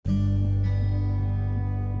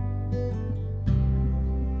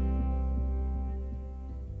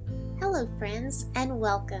Hello, friends, and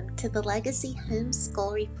welcome to the Legacy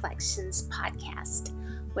Homeschool Reflections podcast,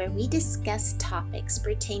 where we discuss topics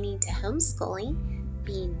pertaining to homeschooling,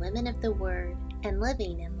 being women of the Word, and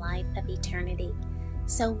living in light of eternity.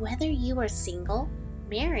 So whether you are single,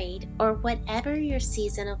 married, or whatever your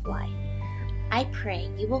season of life, I pray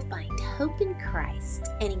you will find hope in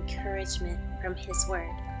Christ and encouragement from His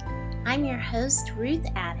Word. I'm your host, Ruth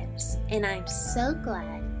Adams, and I'm so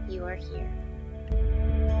glad you are here.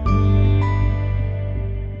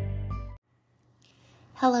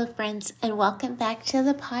 Hello, friends, and welcome back to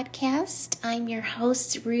the podcast. I'm your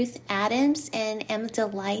host, Ruth Adams, and am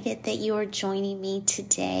delighted that you are joining me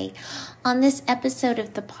today. On this episode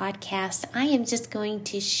of the podcast, I am just going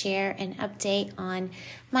to share an update on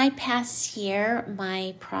my past year,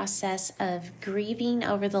 my process of grieving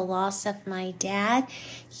over the loss of my dad.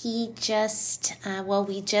 We just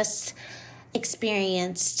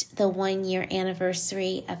experienced the 1-year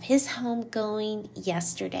anniversary of his homegoing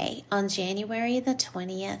yesterday on January the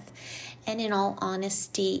 20th. And in all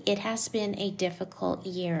honesty, it has been a difficult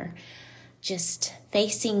year, just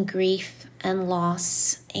facing grief and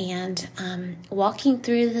loss and walking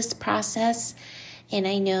through this process. And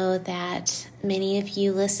I know that many of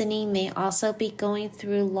you listening may also be going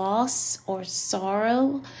through loss or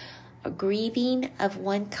sorrow or grieving of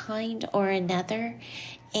one kind or another.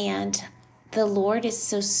 And the Lord is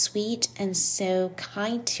so sweet and so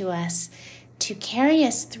kind to us to carry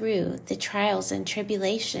us through the trials and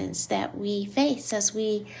tribulations that we face as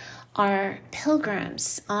we are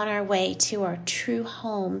pilgrims on our way to our true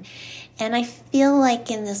home. And I feel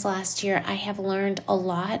like in this last year, I have learned a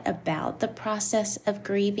lot about the process of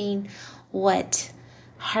grieving, what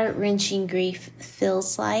heart-wrenching grief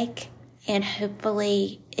feels like, and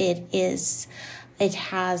hopefully it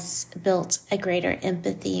has built a greater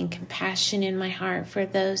empathy and compassion in my heart for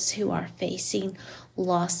those who are facing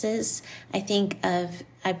losses.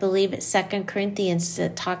 I believe it's 2 Corinthians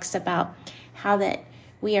that talks about how that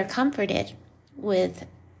we are comforted with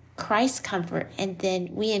Christ's comfort, and then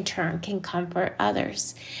we in turn can comfort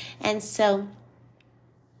others. And so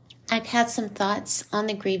I've had some thoughts on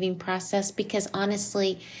the grieving process because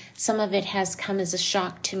honestly, some of it has come as a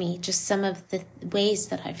shock to me, just some of the ways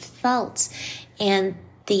that I've felt and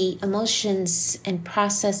the emotions and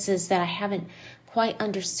processes that I haven't quite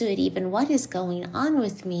understood even what is going on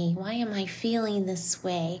with me. Why am I feeling this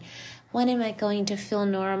way? When am I going to feel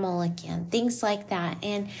normal again? Things like that.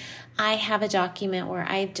 And I have a document where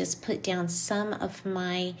I've just put down some of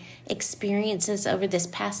my experiences over this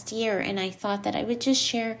past year, and I thought that I would just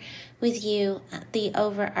share with you the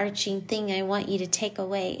overarching thing I want you to take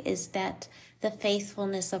away is that the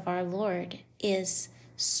faithfulness of our Lord is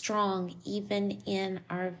strong even in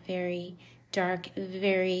our very dark,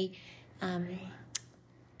 very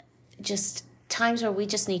just times where we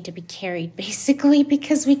just need to be carried, basically,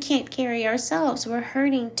 because we can't carry ourselves. We're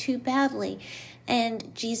hurting too badly.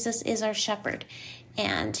 And Jesus is our shepherd,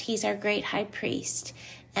 and He's our great high priest.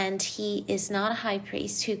 And He is not a high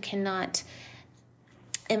priest who cannot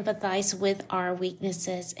empathize with our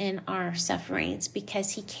weaknesses and our sufferings,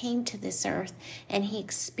 because He came to this earth and He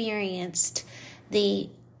experienced the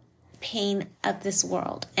pain of this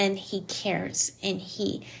world, and He cares, and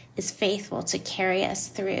He is faithful to carry us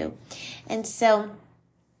through. And so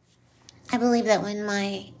I believe that when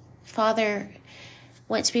my father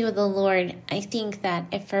went to be with the Lord, I think that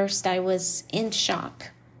at first I was in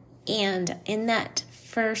shock. And in that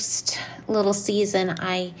first little season,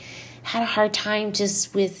 I had a hard time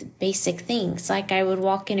just with basic things. Like I would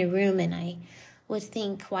walk in a room and I would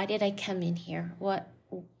think, why did I come in here? What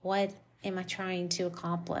am I trying to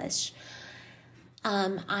accomplish?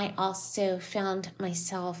 I also found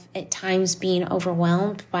myself at times being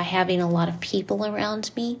overwhelmed by having a lot of people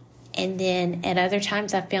around me. And then at other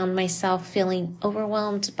times I found myself feeling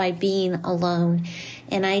overwhelmed by being alone.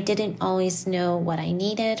 And I didn't always know what I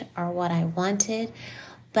needed or what I wanted.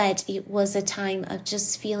 But it was a time of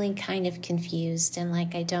just feeling kind of confused and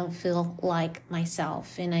like I don't feel like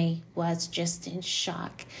myself. And I was just in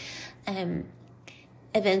shock.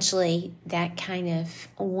 Eventually, that kind of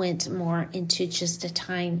went more into just a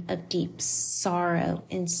time of deep sorrow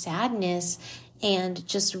and sadness, and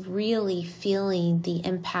just really feeling the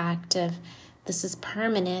impact of this is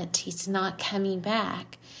permanent. He's not coming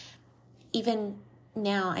back. Even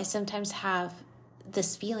now, I sometimes have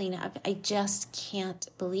this feeling of I just can't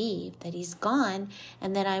believe that He's gone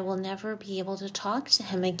and that I will never be able to talk to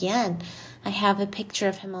Him again. I have a picture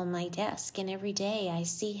of Him on my desk, and every day I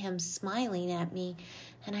see Him smiling at me,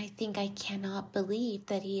 and I think I cannot believe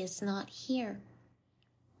that He is not here.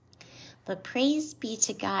 But praise be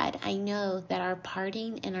to God, I know that our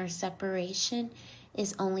parting and our separation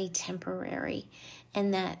is only temporary,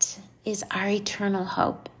 and that is our eternal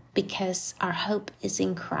hope, because our hope is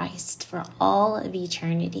in Christ for all of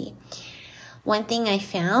eternity. One thing I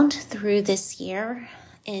found through this year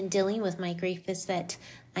in dealing with my grief is that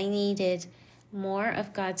I needed more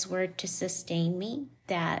of God's word to sustain me,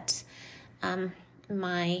 that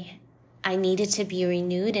I needed to be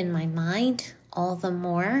renewed in my mind all the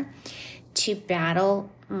more to battle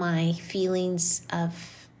my feelings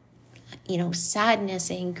of, sadness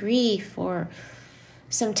and grief, or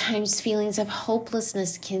sometimes feelings of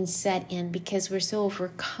hopelessness can set in because we're so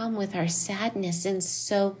overcome with our sadness. And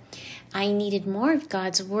so I needed more of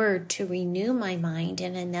God's word to renew my mind.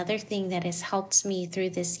 And another thing that has helped me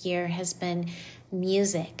through this year has been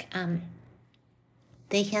music,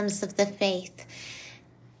 the hymns of the faith.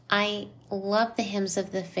 I love the hymns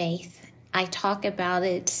of the faith. I talk about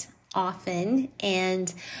it often,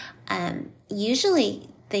 and usually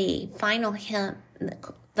the final hymn,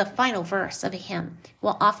 the final verse of a hymn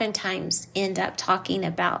will oftentimes end up talking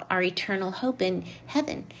about our eternal hope in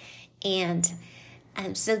heaven. And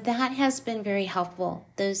so that has been very helpful.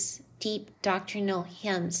 Those deep doctrinal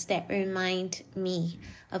hymns that remind me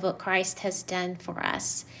of what Christ has done for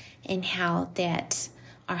us and how that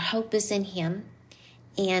our hope is in him.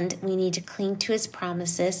 And we need to cling to his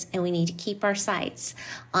promises, and we need to keep our sights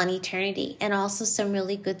on eternity. And also some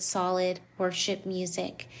really good, solid worship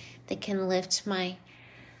music that can lift my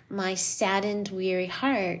saddened, weary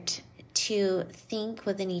heart to think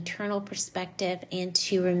with an eternal perspective and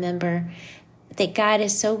to remember that God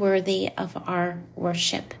is so worthy of our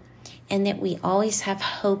worship and that we always have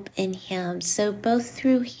hope in him. So both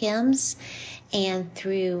through hymns and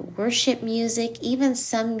through worship music, even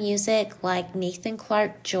some music like Nathan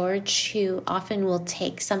Clark George, who often will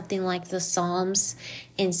take something like the Psalms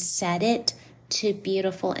and set it to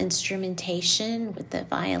beautiful instrumentation with the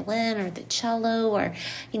violin or the cello, or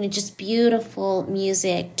just beautiful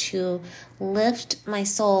music to lift my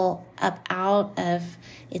soul up out of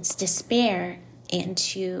its despair and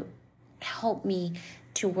to help me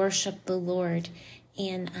to worship the Lord.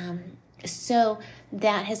 And so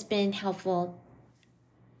that has been helpful.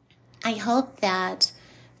 I hope that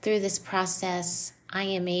through this process I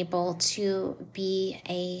am able to be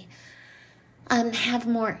have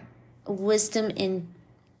more wisdom and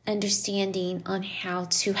understanding on how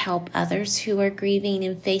to help others who are grieving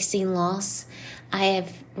and facing loss. I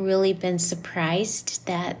have really been surprised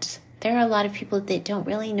that there are a lot of people that don't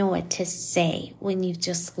really know what to say when you've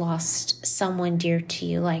just lost someone dear to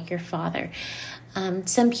you, like your father.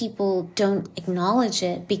 Some people don't acknowledge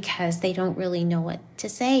it because they don't really know what to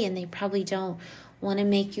say, and they probably don't want to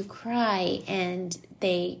make you cry, and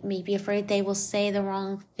they may be afraid they will say the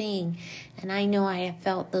wrong thing. And I know I have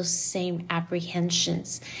felt those same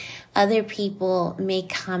apprehensions. Other people may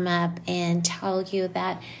come up and tell you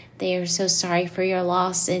that they are so sorry for your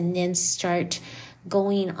loss, and then start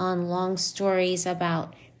going on long stories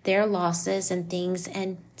about their losses and things.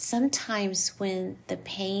 And sometimes when the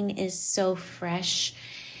pain is so fresh,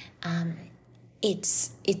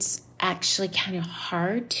 it's actually kind of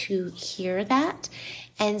hard to hear that.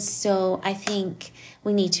 And so I think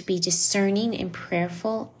we need to be discerning and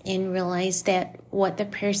prayerful and realize that what the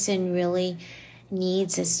person really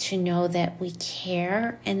needs is to know that we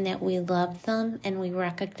care and that we love them, and we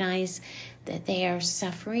recognize that they are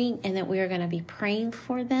suffering and that we are going to be praying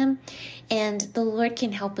for them. And the Lord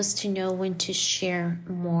can help us to know when to share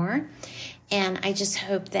more. And I just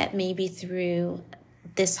hope that maybe through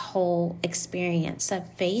this whole experience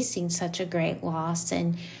of facing such a great loss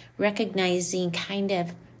and recognizing kind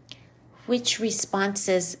of which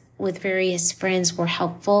responses with various friends were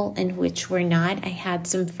helpful and which were not. I had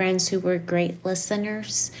some friends who were great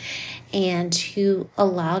listeners and who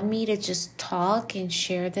allowed me to just talk and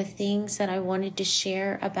share the things that I wanted to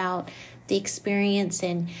share about the experience,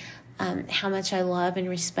 and how much I love and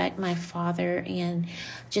respect my father, and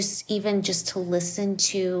just to listen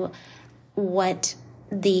to what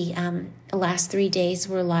the last 3 days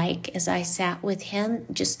were like as I sat with him,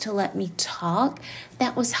 just to let me talk.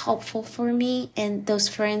 That was helpful for me. And those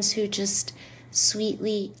friends who just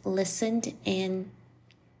sweetly listened and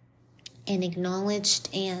acknowledged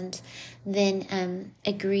and then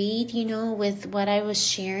agreed, with what I was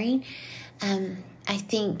sharing. I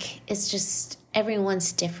think it's just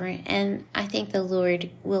everyone's different, and I think the Lord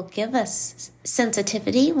will give us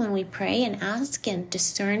sensitivity when we pray and ask, and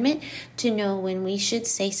discernment to know when we should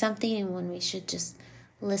say something and when we should just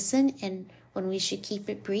listen, and when we should keep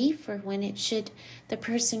it brief, or when the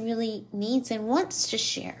person really needs and wants to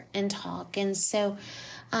share and talk. And so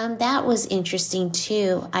That was interesting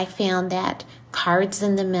too. I found that cards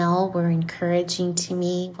in the mail were encouraging to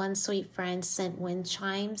me. One sweet friend sent wind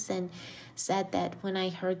chimes and said that when I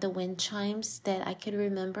heard the wind chimes that I could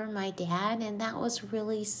remember my dad, and that was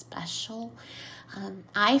really special.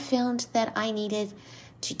 I found that I needed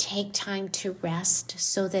to take time to rest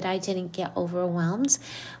so that I didn't get overwhelmed.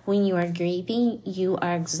 When you are grieving, you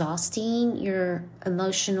are exhausting your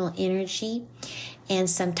emotional energy, and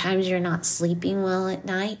sometimes you're not sleeping well at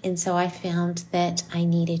night. And so I found that I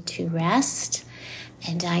needed to rest,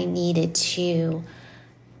 and I needed to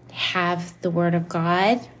have the Word of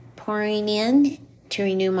God pouring in to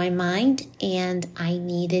renew my mind, and I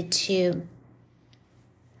needed to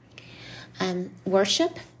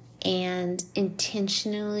worship and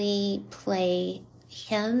intentionally play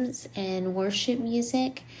hymns and worship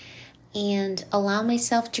music and allow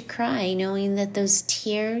myself to cry, knowing that those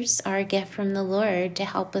tears are a gift from the Lord to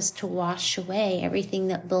help us to wash away everything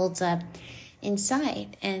that builds up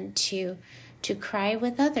inside, and to cry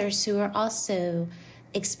with others who are also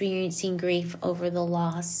experiencing grief over the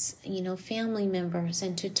loss, family members,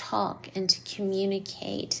 and to talk and to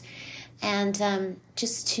communicate, and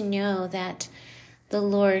just to know that the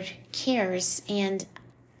Lord cares. And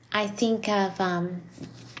I think of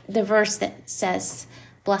the verse that says,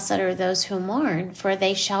 "Blessed are those who mourn, for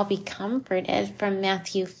they shall be comforted," from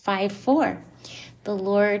Matthew 5:4. The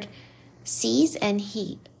Lord sees, and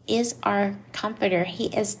He is our comforter. He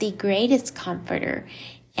is the greatest comforter.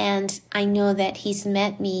 And I know that He's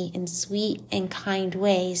met me in sweet and kind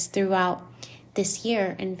ways throughout this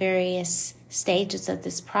year in various stages of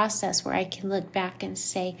this process, where I can look back and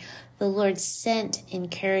say, the Lord sent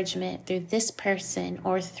encouragement through this person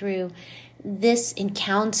or through this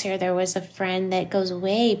encounter. There was a friend that goes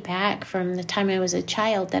way back from the time I was a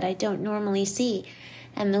child that I don't normally see.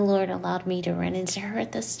 And the Lord allowed me to run into her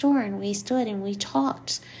at the store, and we stood and we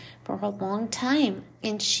talked for a long time.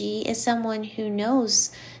 And she is someone who knows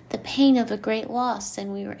the pain of a great loss,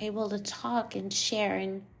 and we were able to talk and share.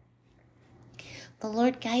 And the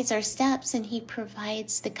Lord guides our steps, and He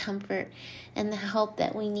provides the comfort and the help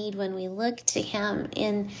that we need when we look to Him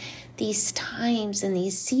in these times and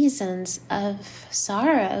these seasons of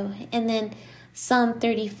sorrow. And then Psalm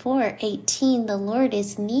 34:18, the Lord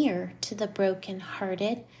is near to the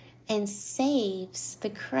brokenhearted and saves the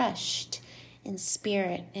crushed in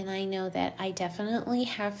spirit. And I know that I definitely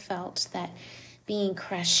have felt that, being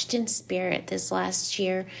crushed in spirit this last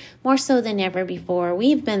year, more so than ever before.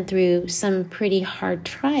 We've been through some pretty hard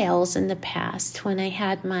trials in the past. When I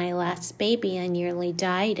had my last baby, I nearly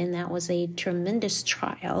died, and that was a tremendous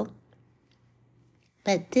trial.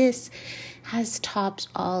 But this has topped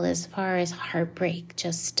all as far as heartbreak,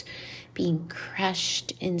 just being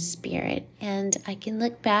crushed in spirit. And I can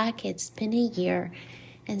look back, it's been a year,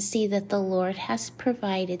 and see that the Lord has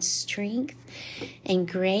provided strength and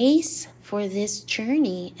grace for this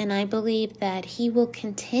journey. And I believe that He will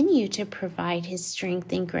continue to provide His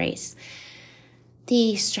strength and grace.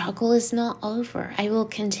 The struggle is not over. I will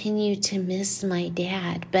continue to miss my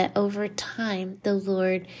dad, but over time, the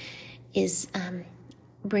Lord is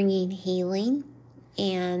bringing healing,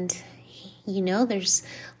 and there's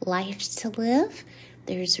life to live.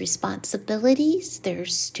 There's responsibilities,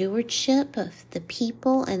 there's stewardship of the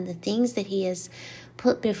people and the things that He has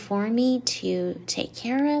put before me to take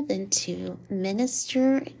care of and to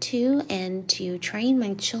minister to and to train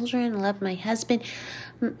my children, love my husband.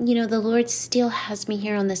 The Lord still has me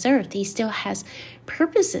here on this earth. He still has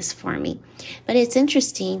purposes for me. But it's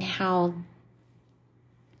interesting how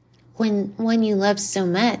when one you love so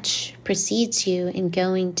much precedes you in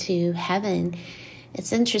going to heaven,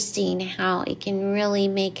 it's interesting how it can really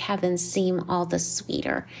make heaven seem all the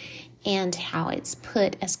sweeter, and how it's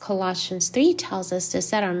put, as Colossians 3 tells us, to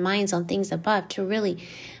set our minds on things above, to really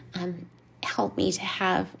help me to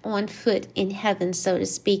have one foot in heaven, so to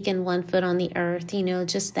speak, and one foot on the earth.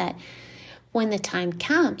 Just that when the time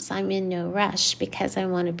comes, I'm in no rush, because I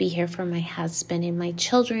want to be here for my husband and my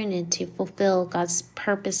children and to fulfill God's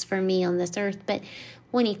purpose for me on this earth. But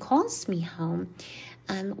when He calls me home,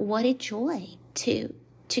 what a joy to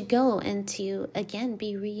go and to again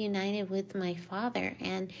be reunited with my Father.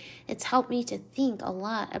 And it's helped me to think a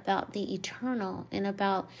lot about the eternal and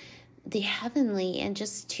about the heavenly, and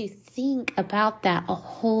just to think about that a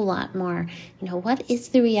whole lot more. What is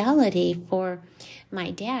the reality for my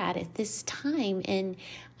dad at this time? And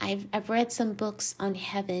I've read some books on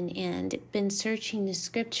heaven and been searching the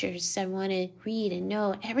scriptures. I want to read and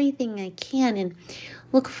know everything I can and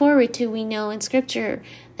look forward to. We know in scripture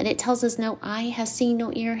that it tells us no eye has seen,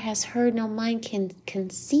 no ear has heard, no mind can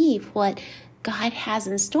conceive what God has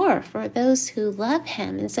in store for those who love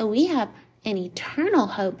Him. And so we have an eternal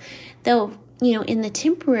hope. Though, in the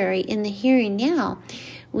temporary, in the here and now,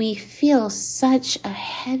 we feel such a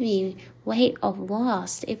heavy weight of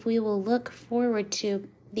loss. If we will look forward to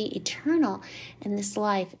the eternal, and this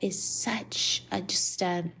life is such I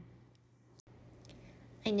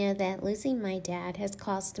know that losing my dad has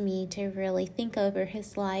caused me to really think over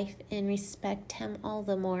his life and respect him all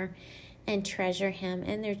the more and treasure him.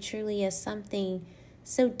 And there truly is something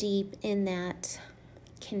so deep in that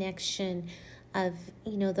connection of,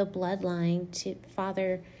 the bloodline to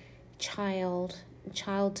father, child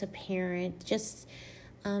to parent, just,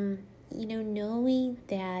 knowing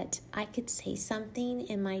that I could say something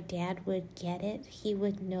and my dad would get it. He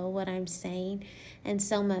would know what I'm saying, and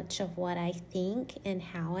so much of what I think and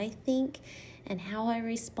how I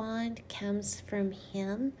respond comes from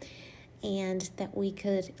him, and that we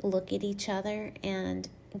could look at each other and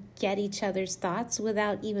get each other's thoughts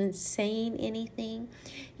without even saying anything.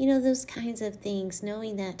 Those kinds of things,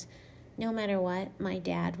 knowing that no matter what, my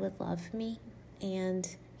dad would love me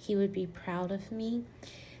and he would be proud of me.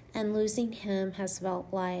 And losing him has felt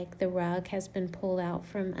like the rug has been pulled out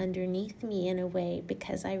from underneath me in a way,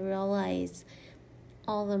 because I realize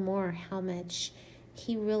all the more how much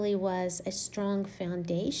he really was a strong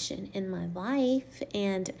foundation in my life,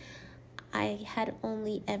 and I had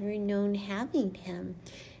only ever known having him.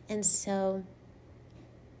 And so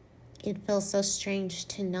it feels so strange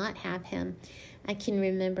to not have him. I can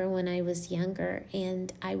remember when I was younger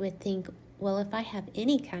and I would think, well, if I have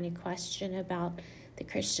any kind of question about the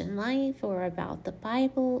Christian life or about the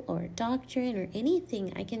Bible or doctrine or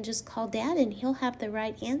anything, I can just call Dad and he'll have the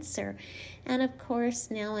right answer. And of course,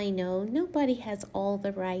 now I know nobody has all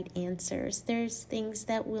the right answers. There's things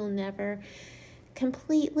that we'll never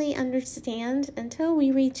completely understand until we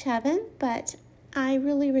reach heaven, but I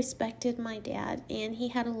really respected my dad, and he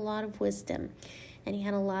had a lot of wisdom, and he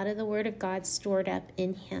had a lot of the Word of God stored up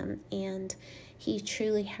in him, and he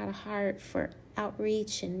truly had a heart for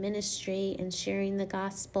outreach and ministry and sharing the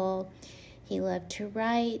gospel. He loved to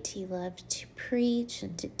write, he loved to preach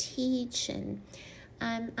and to teach, and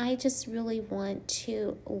I just really want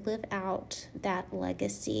to live out that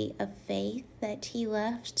legacy of faith that he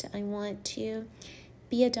left. I want to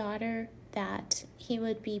be a daughter that he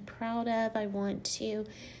would be proud of. I want to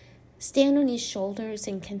stand on his shoulders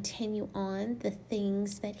and continue on the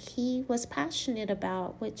things that he was passionate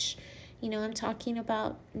about, which, I'm talking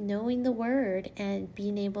about knowing the word and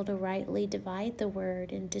being able to rightly divide the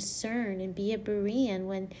word and discern and be a Berean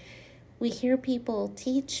when we hear people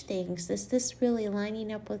teach things. Is this really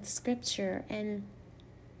lining up with Scripture? And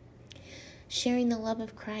sharing the love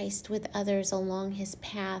of Christ with others along his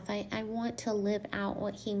path. I want to live out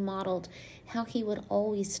what he modeled, how he would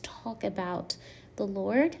always talk about the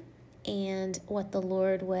Lord and what the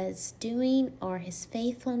Lord was doing, or his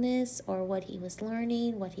faithfulness, or what he was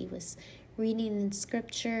learning, what he was reading in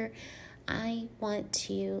Scripture. I want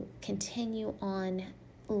to continue on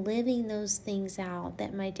living those things out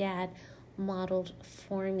that my dad modeled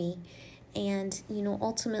for me. And,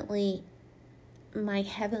 ultimately, my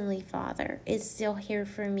Heavenly Father is still here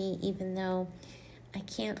for me, even though I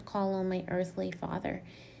can't call on my earthly father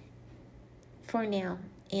for now.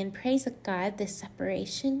 And praise God, this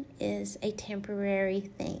separation is a temporary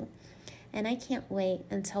thing. And I can't wait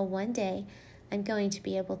until one day I'm going to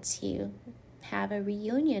be able to have a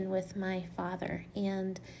reunion with my father,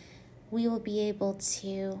 and we will be able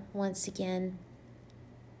to once again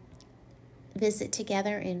visit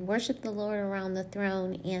together and worship the Lord around the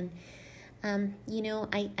throne. And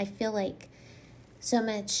I feel like so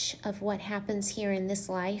much of what happens here in this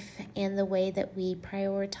life and the way that we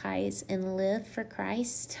prioritize and live for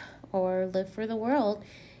Christ or live for the world,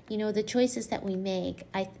 the choices that we make,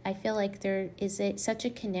 I feel like there is such a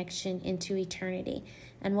connection into eternity,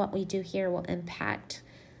 and what we do here will impact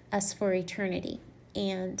us for eternity.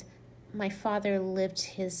 And my father lived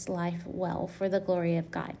his life well for the glory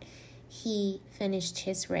of God. He finished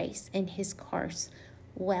his race and his course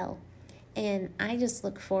well. And I just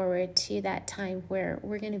look forward to that time where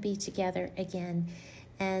we're going to be together again.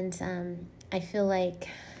 And I feel like,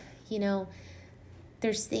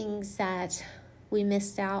 there's things that we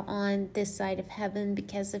missed out on this side of heaven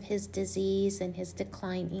because of his disease and his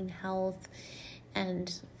declining health.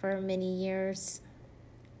 And for many years,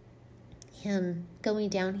 him going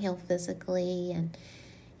downhill physically and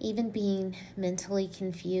even being mentally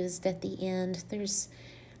confused at the end.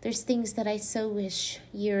 There's things that I so wish,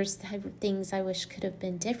 things I wish could have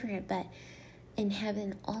been different, but in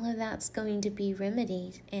heaven, all of that's going to be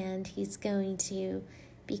remedied, and he's going to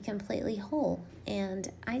be completely whole.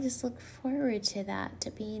 And I just look forward to that, to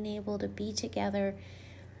being able to be together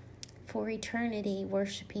for eternity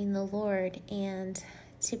worshiping the Lord, and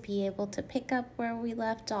to be able to pick up where we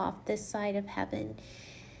left off this side of heaven.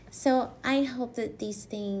 So I hope that these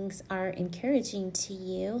things are encouraging to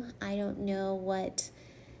you. I don't know what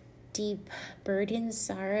deep burdens,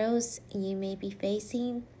 sorrows you may be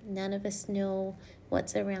facing. None of us know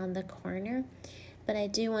what's around the corner. But I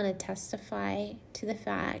do want to testify to the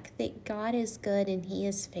fact that God is good and He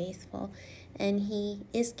is faithful. And He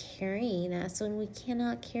is carrying us when we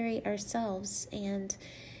cannot carry ourselves. And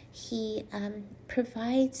He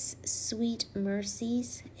provides sweet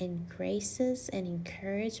mercies and graces and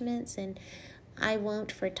encouragements. And I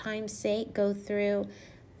won't, for time's sake, go through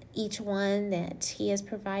each one that He has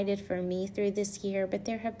provided for me through this year. But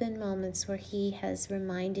there have been moments where He has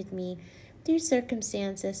reminded me through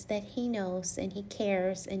circumstances that He knows and He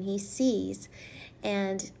cares and He sees,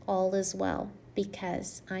 and all is well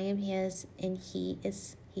because I am His and He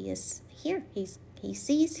is here. He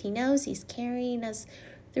sees, He knows, He's carrying us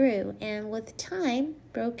through. And with time,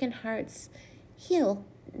 broken hearts heal.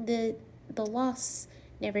 The loss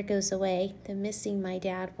never goes away. The missing my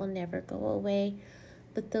dad will never go away.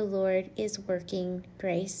 But the Lord is working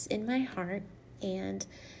grace in my heart, and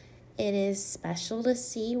it is special to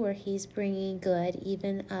see where He's bringing good,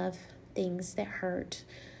 even of things that hurt.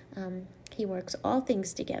 He works all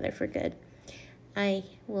things together for good. I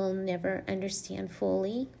will never understand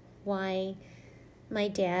fully why my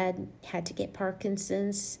dad had to get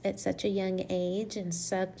Parkinson's at such a young age and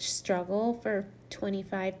such struggle for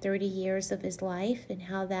 25, 30 years of his life, and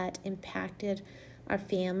how that impacted our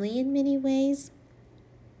family in many ways.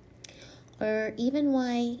 Or even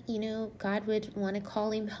why, God would want to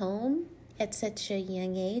call him home at such a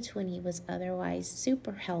young age when he was otherwise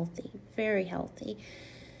super healthy, very healthy.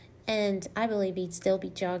 And I believe he'd still be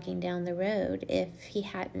jogging down the road if he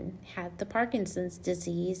hadn't had the Parkinson's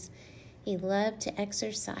disease. He loved to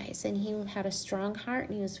exercise, and he had a strong heart,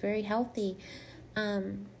 and he was very healthy.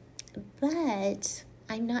 But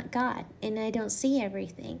I'm not God, and I don't see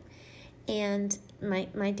everything. And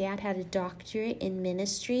my dad had a doctorate in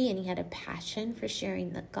ministry, and he had a passion for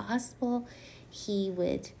sharing the gospel. He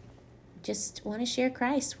would just want to share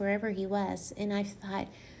Christ wherever he was. And I thought,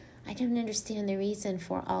 I don't understand the reason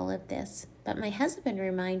for all of this. But my husband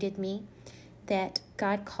reminded me that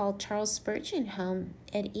God called Charles Spurgeon home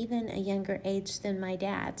at even a younger age than my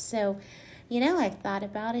dad. So, I've thought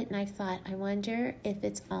about it, and I thought, I wonder if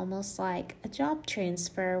it's almost like a job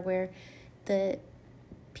transfer where the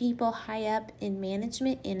people high up in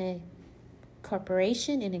management in a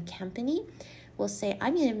corporation, in a company, will say,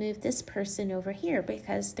 I'm going to move this person over here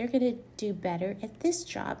because they're going to do better at this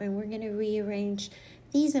job, and we're going to rearrange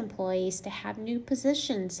these employees to have new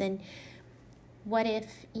positions. And what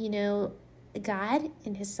if, God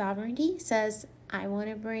in His sovereignty says, I want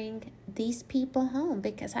to bring these people home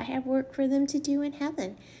because I have work for them to do in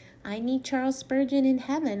heaven. I need Charles Spurgeon in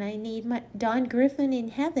heaven. I need Don Griffin in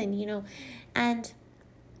heaven, and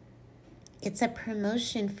it's a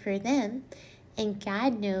promotion for them, and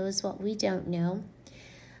God knows what we don't know.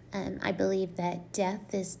 I believe that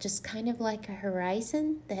death is just kind of like a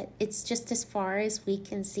horizon, that it's just as far as we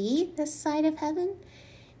can see this side of heaven.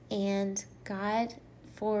 And God,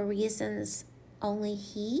 for reasons only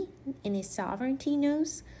He in His sovereignty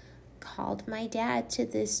knows, called my dad to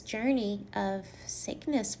this journey of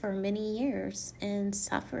sickness for many years and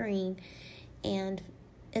suffering, and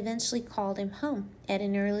eventually called him home at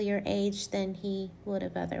an earlier age than he would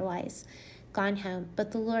have otherwise gone home.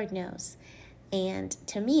 But the Lord knows. And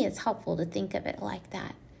to me, it's helpful to think of it like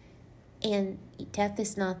that. And death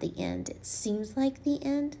is not the end. It seems like the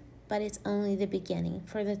end, but it's only the beginning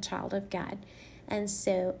for the child of God. And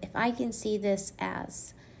so if I can see this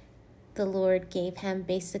as the Lord gave him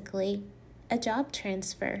basically a job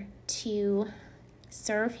transfer to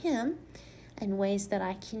serve Him in ways that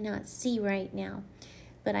I cannot see right now,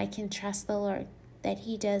 but I can trust the Lord that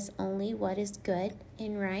He does only what is good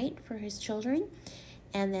and right for His children,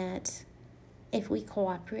 and that if we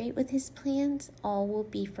cooperate with His plans, all will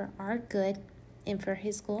be for our good and for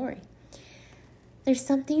His glory. There's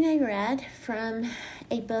something I read from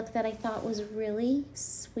a book that I thought was really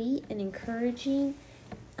sweet and encouraging.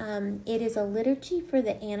 It is a liturgy for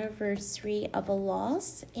the anniversary of a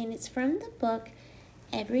loss, and it's from the book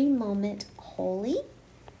Every Moment Holy.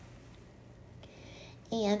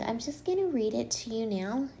 And I'm just going to read it to you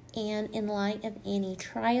now. And in light of any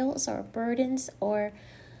trials or burdens or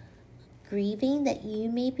grieving that you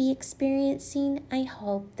may be experiencing, I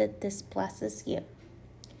hope that this blesses you.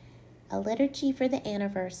 A liturgy for the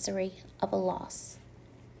anniversary of a loss.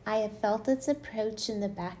 I have felt its approach in the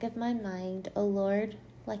back of my mind, O Lord,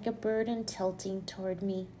 like a burden tilting toward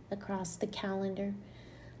me across the calendar.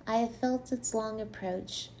 I have felt its long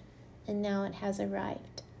approach, and now it has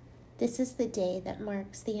arrived. This is the day that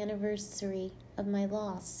marks the anniversary of my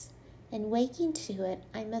loss, and waking to it,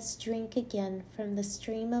 I must drink again from the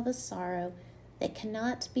stream of a sorrow that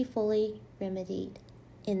cannot be fully remedied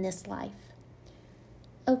in this life.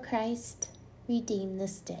 O Christ, redeem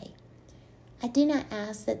this day. I do not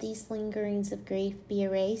ask that these lingerings of grief be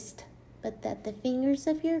erased, but that the fingers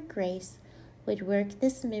of your grace would work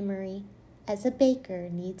this memory as a baker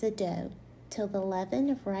kneads a dough, till the leaven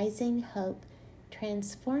of rising hope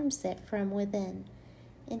transforms it from within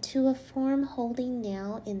into a form holding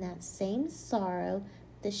now in that same sorrow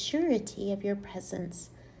the surety of your presence,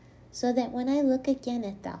 so that when I look again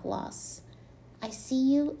at that loss, I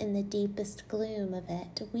see you in the deepest gloom of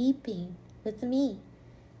it, weeping with me,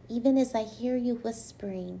 even as I hear you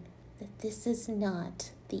whispering that this is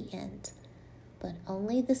not the end, but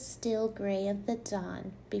only the still gray of the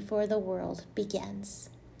dawn before the world begins.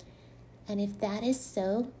 And if that is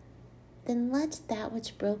so, then let that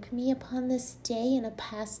which broke me upon this day in a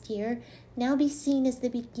past year now be seen as the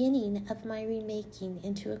beginning of my remaking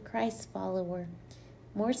into a Christ follower,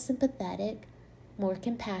 more sympathetic, more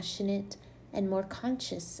compassionate, and more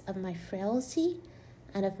conscious of my frailty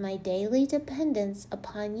and of my daily dependence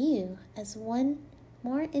upon you as one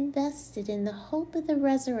more invested in the hope of the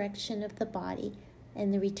resurrection of the body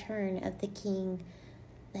and the return of the King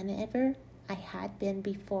than ever I had been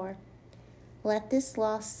before. Let this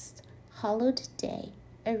lost, hallowed day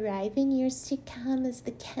arrive in years to come as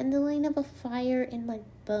the kindling of a fire in my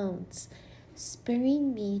bones,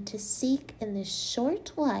 spurring me to seek in this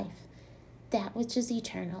short life that which is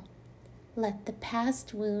eternal. Let the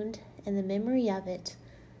past wound and the memory of it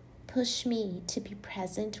push me to be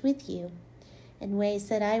present with you in ways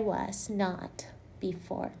that I was not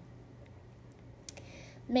before.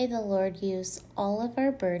 May the Lord use all of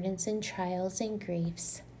our burdens and trials and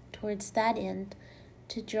griefs towards that end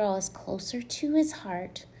to draw us closer to his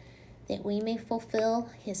heart, that we may fulfill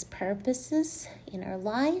his purposes in our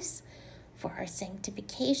lives, for our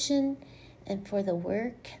sanctification, and for the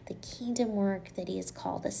work, the kingdom work that he has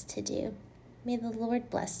called us to do. May the Lord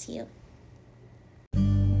bless you.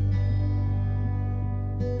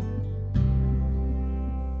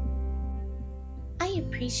 I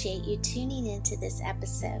appreciate you tuning into this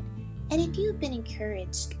episode. And if you have been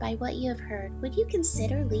encouraged by what you have heard, would you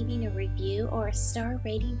consider leaving a review or a star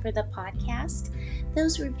rating for the podcast?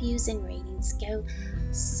 Those reviews and ratings go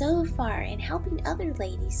so far in helping other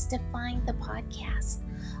ladies to find the podcast.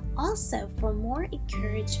 Also, for more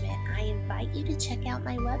encouragement, I invite you to check out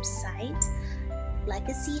my website,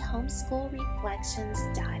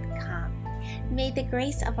 LegacyHomeschoolReflections.com. May the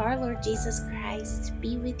grace of our Lord Jesus Christ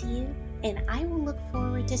be with you, and I will look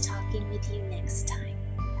forward to talking with you next time.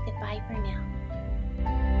 Goodbye for now.